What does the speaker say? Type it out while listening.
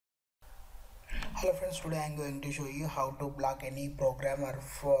Hello friends, today I am going to show you how to block any program or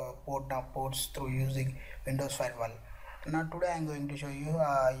ports through using Windows Firewall. Now today I am going to show you,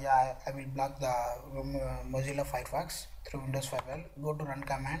 I will block the Mozilla Firefox through Windows Firewall. Go to run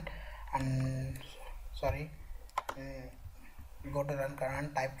command and go to run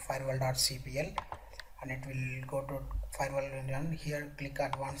command, type firewall.cpl and it will go to firewall and here click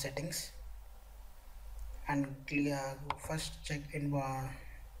advanced settings and first check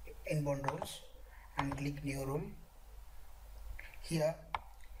inbound rules and click new rule. Here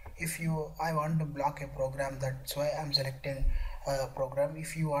if I want to block a program, that's why I'm selecting a program.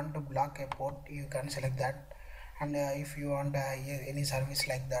 If you want to block a port, you can select that, and if you want any service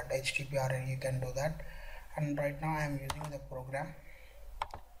like that, HTTP, you can do that. And right now I am using the program.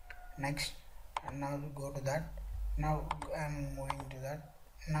 Next, and now go to that. Now I'm moving to that.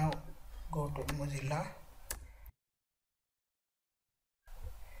 Now go to Mozilla.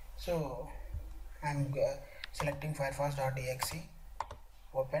 So I'm selecting firefox.exe,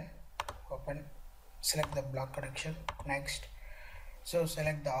 open, select the block connection. Next, so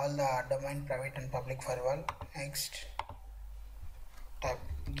select all the domain, private and public firewall. Next, type,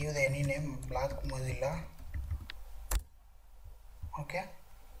 give the any name, block Mozilla. Okay,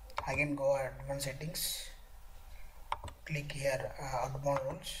 again go advanced settings, click here outbound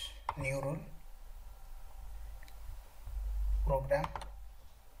rules, new rule, program,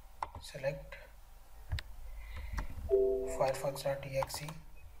 select firefox.exe,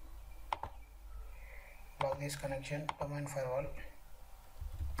 block this connection, domain firewall,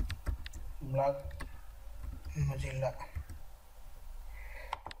 block Mozilla.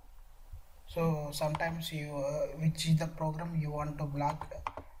 So sometimes you which is the program you want to block,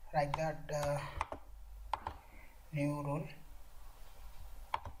 like that, new rule.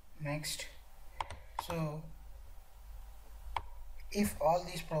 Next, so if all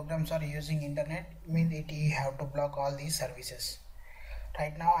these programs are using internet, means it you have to block all these services.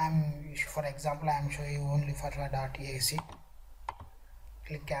 Right now for example I am showing you only firewall.exe.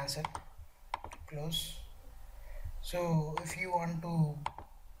 Click cancel, close. So if you want to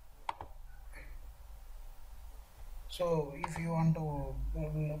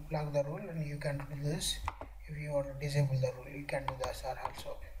block the rule, and you can do this. If you want to disable the rule, you can do this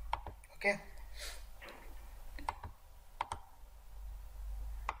also. Okay,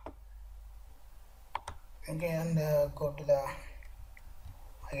 and go to the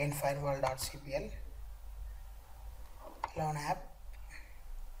again firewall.cpl, clone app,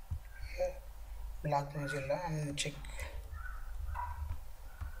 here block Mozilla and check.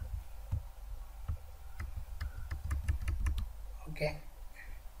 Okay,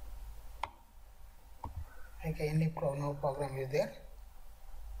 no program is there.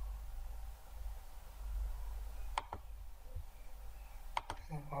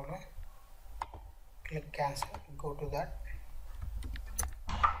 No problem. Click cancel, go to that,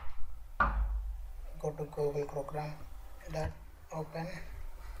 go to Google program, that open.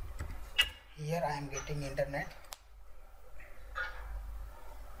 Here I am getting internet.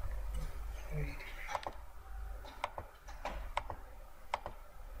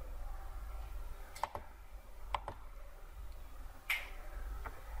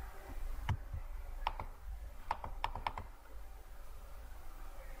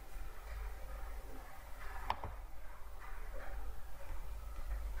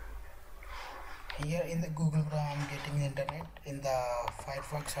 Here in the Google Chrome I'm getting internet, in the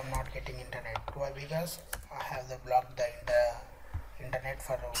Firefox I'm not getting internet. Why? Because I have blocked the internet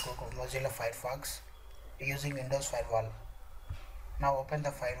for Google Mozilla Firefox using Windows Firewall. Now open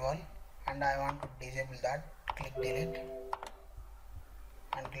the firewall and I want to disable that. Click delete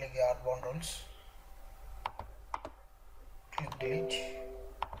and click outbound rules. Click delete.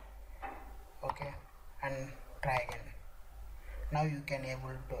 Okay, and try again. Now you can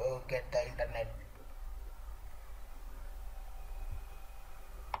able to get the internet.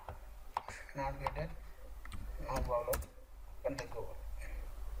 If you not get it, no problem, open the Google.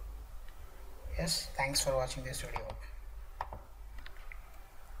 Yes, thanks for watching this video.